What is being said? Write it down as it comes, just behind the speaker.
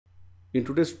In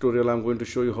today's tutorial, I'm going to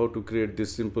show you how to create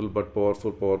this simple but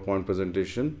powerful PowerPoint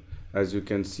presentation. As you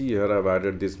can see here, I've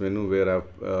added this menu where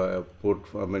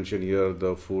I've mentioned here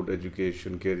the food,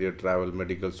 education, career, travel,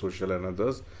 medical, social and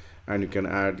others. And you can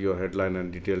add your headline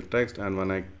and detailed text. And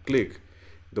when I click,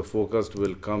 the focus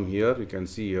will come here. You can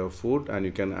see here food, and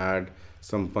you can add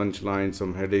some punchline,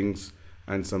 some headings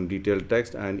and some detailed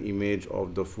text and image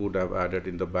of the food I've added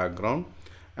in the background.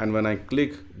 And when I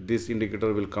click, this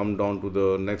indicator will come down to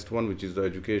the next one, which is the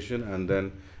education, and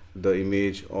then the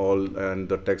image all and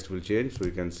the text will change. So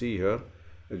you can see here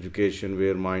education,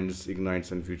 where minds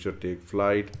ignites and future take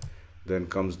flight. Then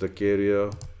comes the career,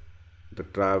 the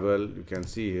travel, you can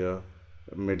see here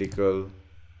medical,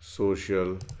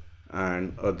 social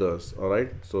and others. All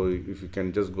right, so if you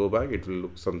can just go back, it will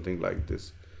look something like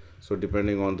this. So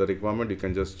depending on the requirement, you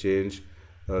can just change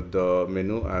the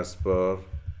menu as per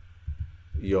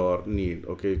your need.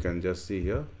 Okay, you can just see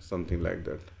here something like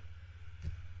that.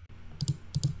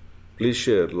 Please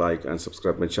share, like and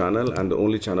subscribe my channel, and the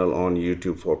only channel on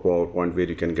YouTube for PowerPoint where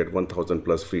you can get 1000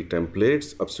 plus free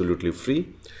templates absolutely free.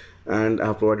 And I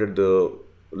have provided the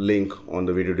link on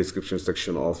the video description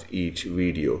section of each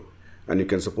video, and you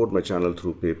can support my channel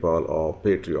through PayPal or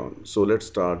Patreon. So let's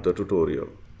start the tutorial.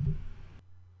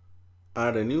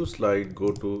 Add a new slide,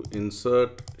 go to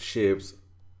insert shapes.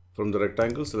 From the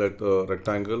rectangle, select the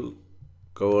rectangle,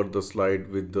 cover the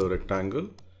slide with the rectangle.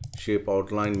 Shape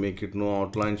outline, make it no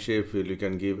outline shape fill. You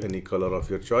can give any color of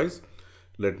your choice.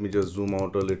 Let me just zoom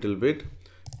out a little bit.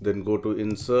 Then go to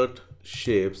insert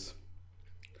shapes.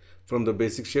 From the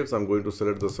basic shapes, I'm going to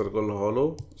select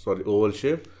the oval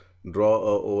shape. Draw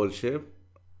a oval shape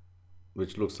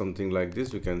which looks something like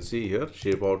this. You can see here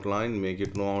shape outline, make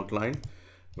it no outline.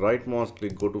 Right mouse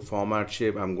click, go to format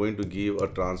shape. I'm going to give a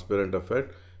transparent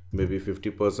effect, maybe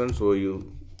 50%. So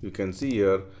you can see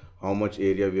here how much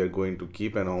area we are going to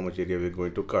keep and how much area we are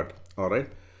going to cut. All right,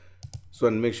 so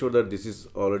and make sure that this is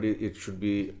already, it should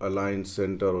be aligned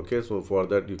center. Okay, so for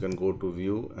that you can go to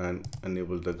view and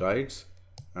enable the guides,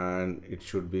 and it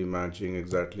should be matching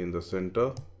exactly in the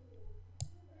center.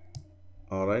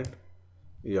 All right,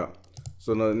 yeah.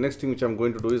 So now the next thing which I'm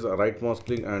going to do is a right mouse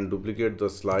click and duplicate the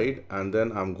slide, and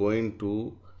then I'm going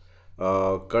to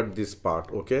cut this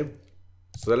part. Okay,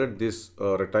 select this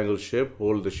rectangle shape,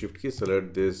 hold the shift key,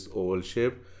 select this oval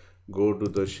shape, go to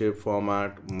the shape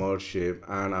format, merge shape,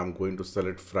 and I'm going to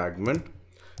select fragment.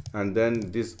 And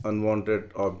then this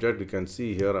unwanted object, you can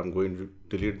see here, I'm going to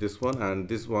delete this one, and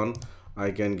this one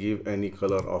I can give any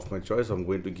color of my choice. I'm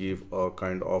going to give a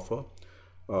kind of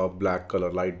a black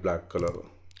color, light black color.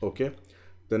 Okay,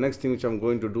 the next thing which I'm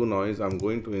going to do now is I'm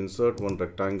going to insert one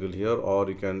rectangle here, or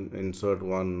you can insert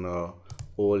one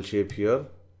oval shape here.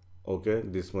 Okay,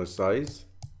 this much size,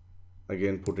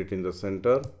 again put it in the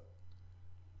center.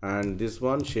 And this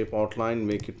one shape outline,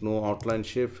 make it no outline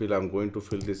shape fill. I'm going to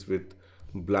fill this with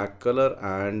black color,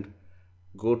 and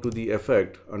go to the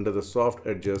effect under the soft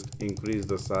edges, increase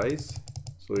the size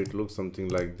so it looks something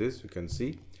like this. You can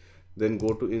see. Then go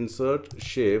to insert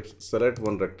shapes, select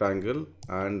one rectangle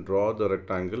and draw the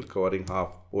rectangle covering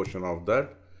half portion of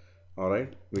that. All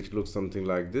right, which looks something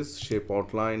like this. Shape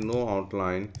outline, no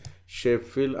outline. Shape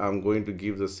fill, I'm going to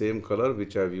give the same color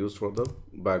which I've used for the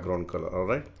background color. All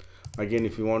right, again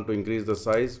if you want to increase the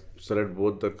size, select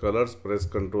both the colors, press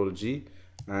Ctrl G,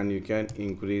 and you can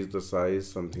increase the size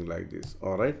something like this.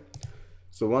 All right,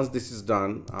 so once this is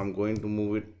done, I'm going to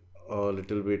move it a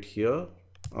little bit here.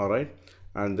 All right,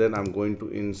 and then I'm going to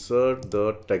insert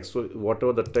the text. So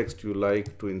whatever the text you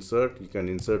like to insert, you can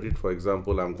insert it. For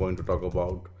example, I'm going to talk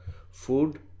about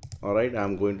food. All right,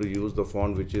 I'm going to use the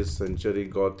font which is Century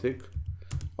Gothic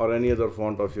or any other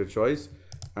font of your choice,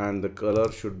 and the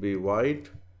color should be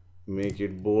white. Make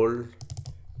it bold,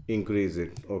 increase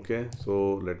it. Okay,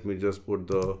 so let me just put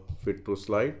the fit to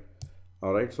slide.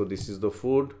 All right, so this is the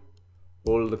food.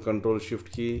 Hold the Control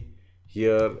Shift key.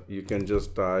 Here you can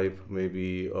just type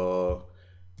maybe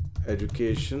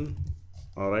education.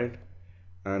 All right,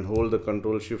 and hold the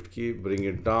Control Shift key, bring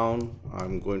it down.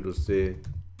 I'm going to say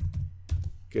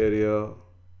career,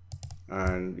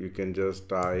 and you can just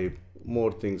type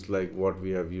more things like what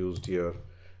we have used here,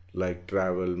 like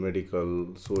travel,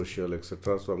 medical, social,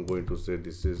 etc. So I'm going to say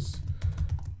this is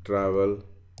travel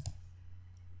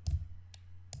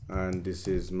and this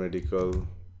is medical.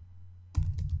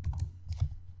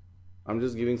 I'm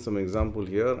just giving some example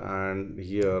here, and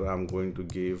here I'm going to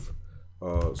give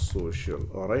social.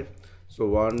 All right, so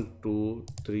 1 2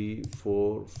 3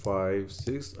 4 5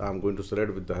 6, I'm going to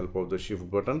select with the help of the shift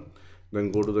button.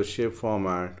 Then go to the shape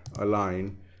format,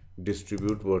 align,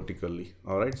 distribute vertically.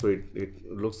 All right, so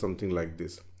it looks something like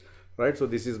this. Right, so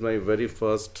this is my very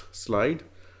first slide.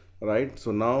 right?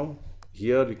 So now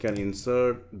here you can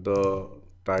insert the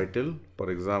title.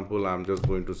 For example, I'm just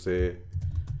going to say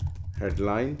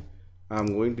headline. I'm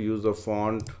going to use the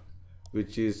font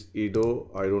which is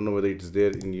Edo. I don't know whether it's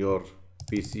there in your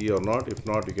PC or not. If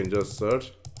not, you can just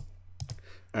search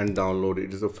and download it.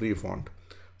 It is a free font.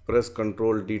 Press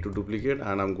Ctrl D to duplicate,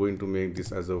 and I'm going to make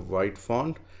this as a white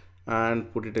font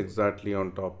and put it exactly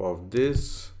on top of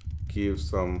this. Give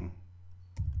some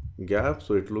gap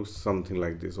so it looks something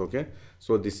like this. Okay,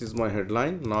 so this is my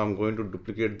headline. Now I'm going to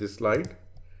duplicate this slide,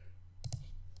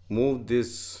 move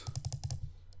this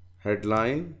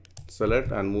headline,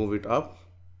 select and move it up.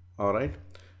 All right,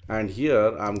 and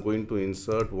here I'm going to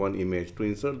insert one image. To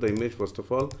insert the image, first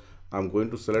of all, I'm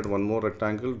going to select one more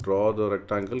rectangle, draw the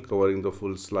rectangle covering the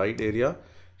full slide area,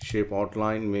 shape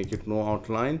outline, make it no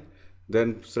outline,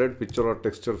 then select picture or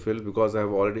texture fill. Because I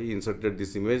have already inserted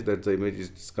this image, that the image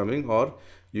is coming. Or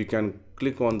you can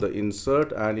click on the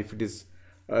insert, and if it is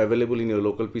available in your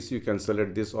local PC, you can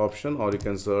select this option, or you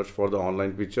can search for the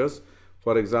online pictures.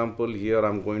 For example, here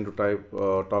I'm going to type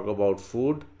talk about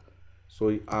food.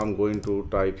 So I'm going to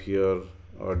type here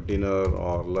dinner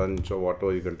or lunch or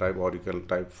whatever you can type, or you can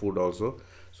type food also.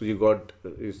 So you got,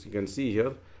 as you can see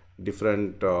here,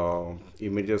 different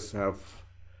images have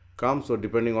come. So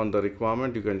depending on the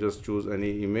requirement, you can just choose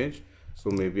any image. So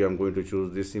maybe I'm going to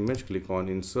choose this image, click on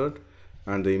insert,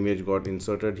 and the image got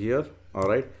inserted here. All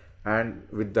right, and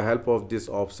with the help of this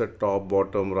offset top,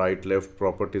 bottom, right, left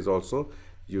properties also,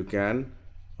 you can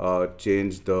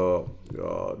change the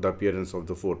appearance of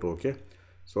the photo. Okay,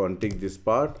 so untick this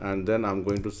part, and then I'm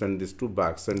going to send this to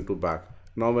back, send to back.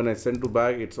 Now when I send to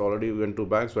back, it's already went to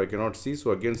back, so I cannot see.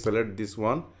 So again, select this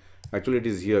one. Actually it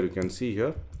is here, you can see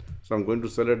here. So I'm going to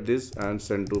select this and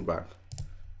send to back.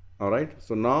 All right,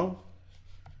 so now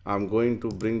I'm going to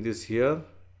bring this here,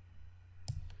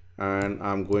 and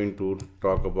I'm going to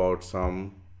talk about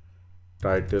some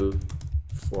title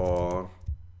for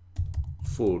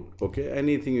food. Okay,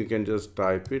 anything, you can just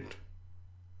type it.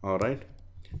 All right,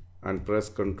 and press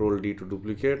Ctrl D to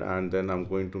duplicate, and then I'm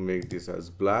going to make this as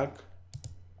black.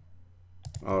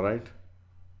 All right,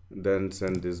 then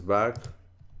send this back.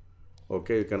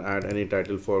 Okay, you can add any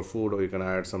title for food, or you can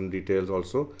add some details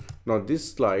also. Now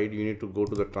this slide, you need to go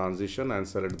to the transition and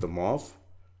select the morph.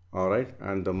 All right,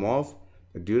 and the morph,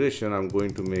 the duration, I'm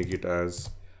going to make it as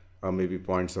maybe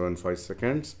 0.75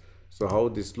 seconds. So how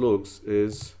this looks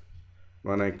is,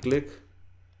 when I click,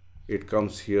 it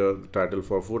comes here, the title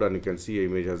for food, and you can see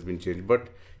image has been changed, but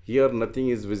here nothing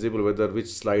is visible whether which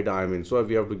slide I am in. So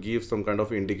we have to give some kind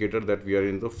of indicator that we are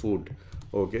in the food,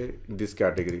 okay, this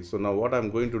category. So now what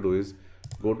I'm going to do is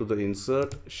go to the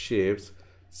insert shapes,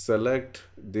 select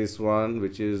this one,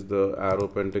 which is the arrow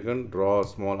pentagon, draw a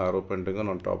small arrow pentagon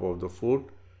on top of the food.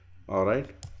 All right,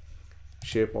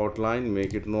 shape outline,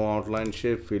 make it no outline,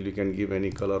 shape fill, you can give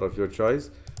any color of your choice,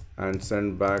 and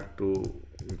send back to,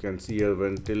 you can see here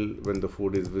when the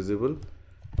food is visible.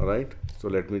 All right, so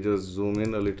let me just zoom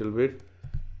in a little bit,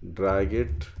 drag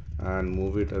it and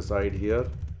move it aside here.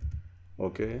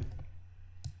 Okay,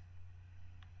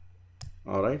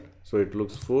 all right, so it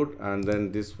looks food. And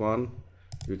then this one,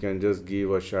 you can just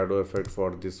give a shadow effect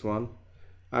for this one,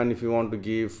 and if you want to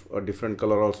give a different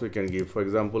color also, you can give. For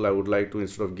example, I would like to,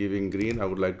 instead of giving green, I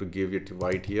would like to give it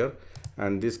white here,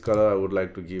 and this color I would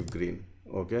like to give green.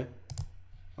 Okay,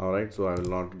 all right, so I will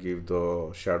not give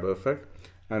the shadow effect.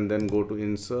 And then go to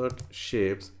insert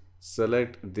shapes,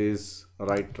 select this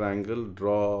right triangle,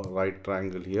 draw right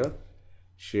triangle here,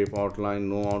 shape outline,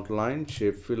 no outline,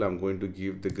 shape fill, I'm going to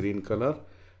give the green color,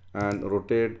 and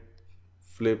rotate,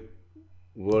 flip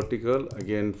vertical,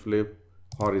 again flip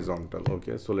horizontal.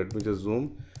 Okay, so let me just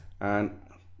zoom and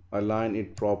align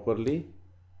it properly.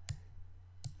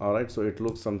 All right, so it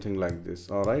looks something like this.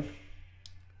 All right,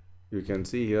 you can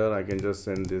see here, I can just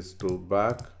send this to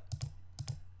back.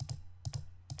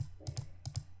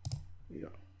 Yeah,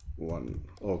 one.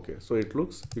 Okay, so it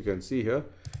looks, you can see here,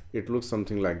 it looks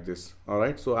something like this. All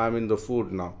right, so I'm in the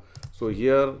food now. So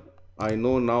here I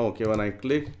know now, okay, when I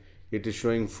click, it is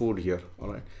showing food here. All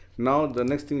right, now the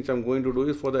next thing which I'm going to do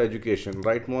is for the education,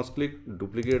 right mouse click,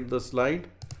 duplicate the slide.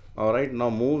 All right, now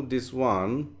move this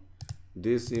one,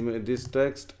 this image, this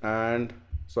text, and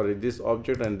sorry, this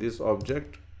object and this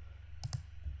object.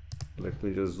 Let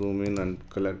me just zoom in and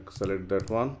select that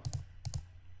one,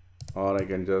 or I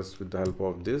can just, with the help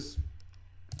of this,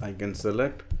 I can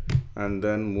select and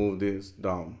then move this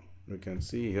down. You can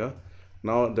see here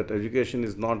now that education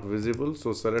is not visible,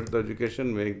 so select the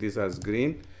education, make this as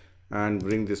green and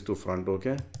bring this to front.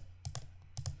 Okay,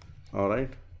 all right,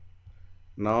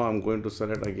 now I'm going to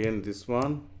select again this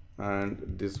one and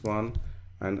this one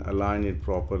and align it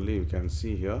properly. You can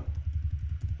see here.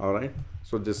 All right,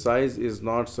 so the size is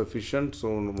not sufficient, so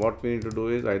what we need to do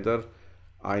is either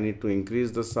I need to increase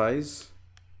the size.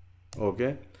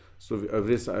 Okay, so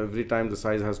every time the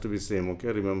size has to be same. Okay,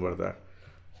 remember that.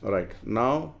 All right,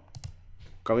 now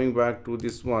coming back to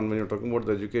this one, when you're talking about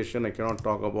the education, I cannot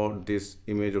talk about this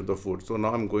image of the food. So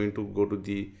now I'm going to go to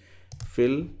the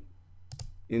fill,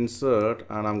 insert,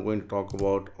 and I'm going to talk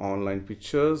about online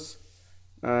pictures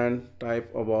and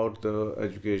type about the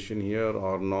education here,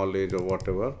 or knowledge, or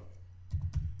whatever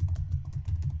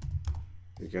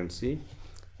you can see.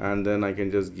 And then I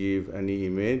can just give any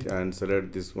image and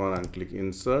select this one and click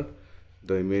insert.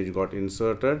 The image got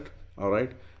inserted. All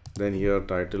right, then here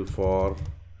title for,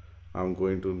 I'm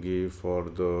going to give for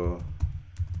the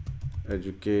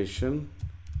education,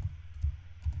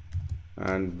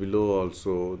 and below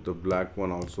also the black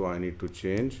one also I need to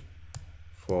change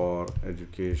for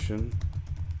education.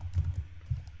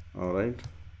 All right,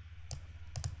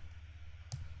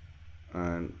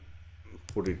 and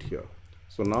put it here.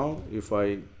 So now if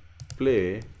I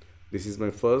play, this is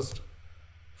my first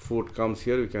food comes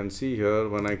here. You can see here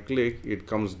when I click it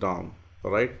comes down.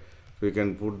 All right, so you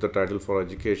can put the title for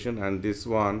education, and this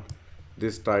one,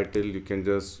 this title you can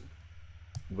just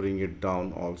bring it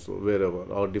down also wherever,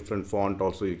 or different font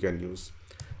also you can use.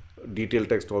 Detail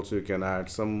text also you can add,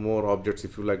 some more objects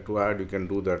if you like to add, you can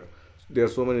do that. There are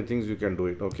so many things you can do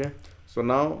it. Okay, so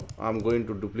now I'm going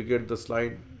to duplicate the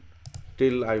slide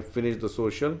till I finish the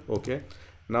social. Okay,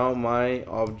 now my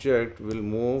object will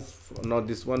move. Now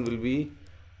this one will be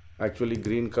actually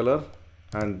green color,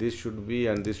 and this should be,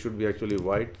 and this should be actually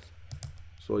white.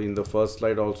 So in the first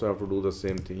slide also I have to do the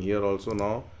same thing here also.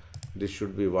 Now this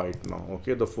should be white now.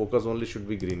 Okay, the focus only should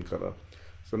be green color.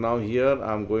 So now here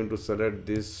I'm going to select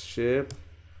this shape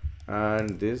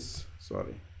and this,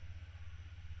 sorry,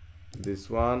 this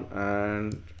one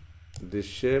and this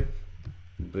shape,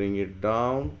 bring it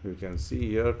down, you can see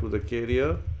here to the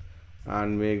carrier,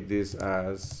 and make this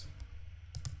as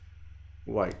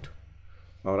white.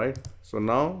 All right, so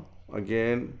now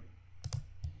again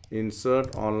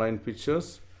insert online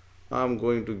pictures. I'm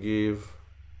going to give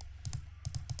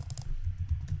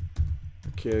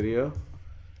carrier,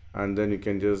 and then you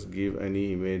can just give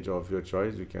any image of your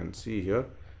choice. You can see here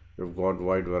you've got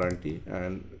wide variety,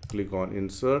 and click on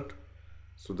insert.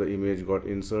 So the image got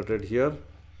inserted here.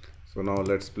 So now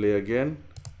let's play again.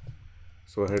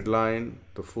 So headline,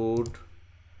 the food,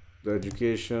 the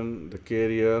education, the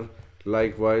carrier.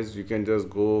 Likewise you can just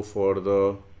go for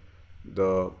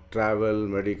the travel,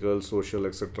 medical, social,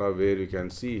 etc., where you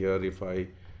can see here if I,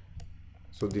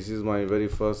 so this is my very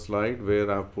first slide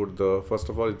where I've put the, first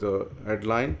of all the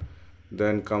headline,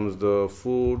 then comes the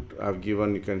food. I've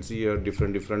given, you can see here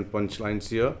different punchlines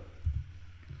here,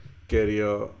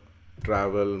 career,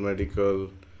 travel, medical,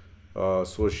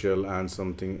 social, and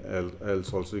something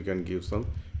else also. You can give some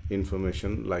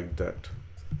information like that.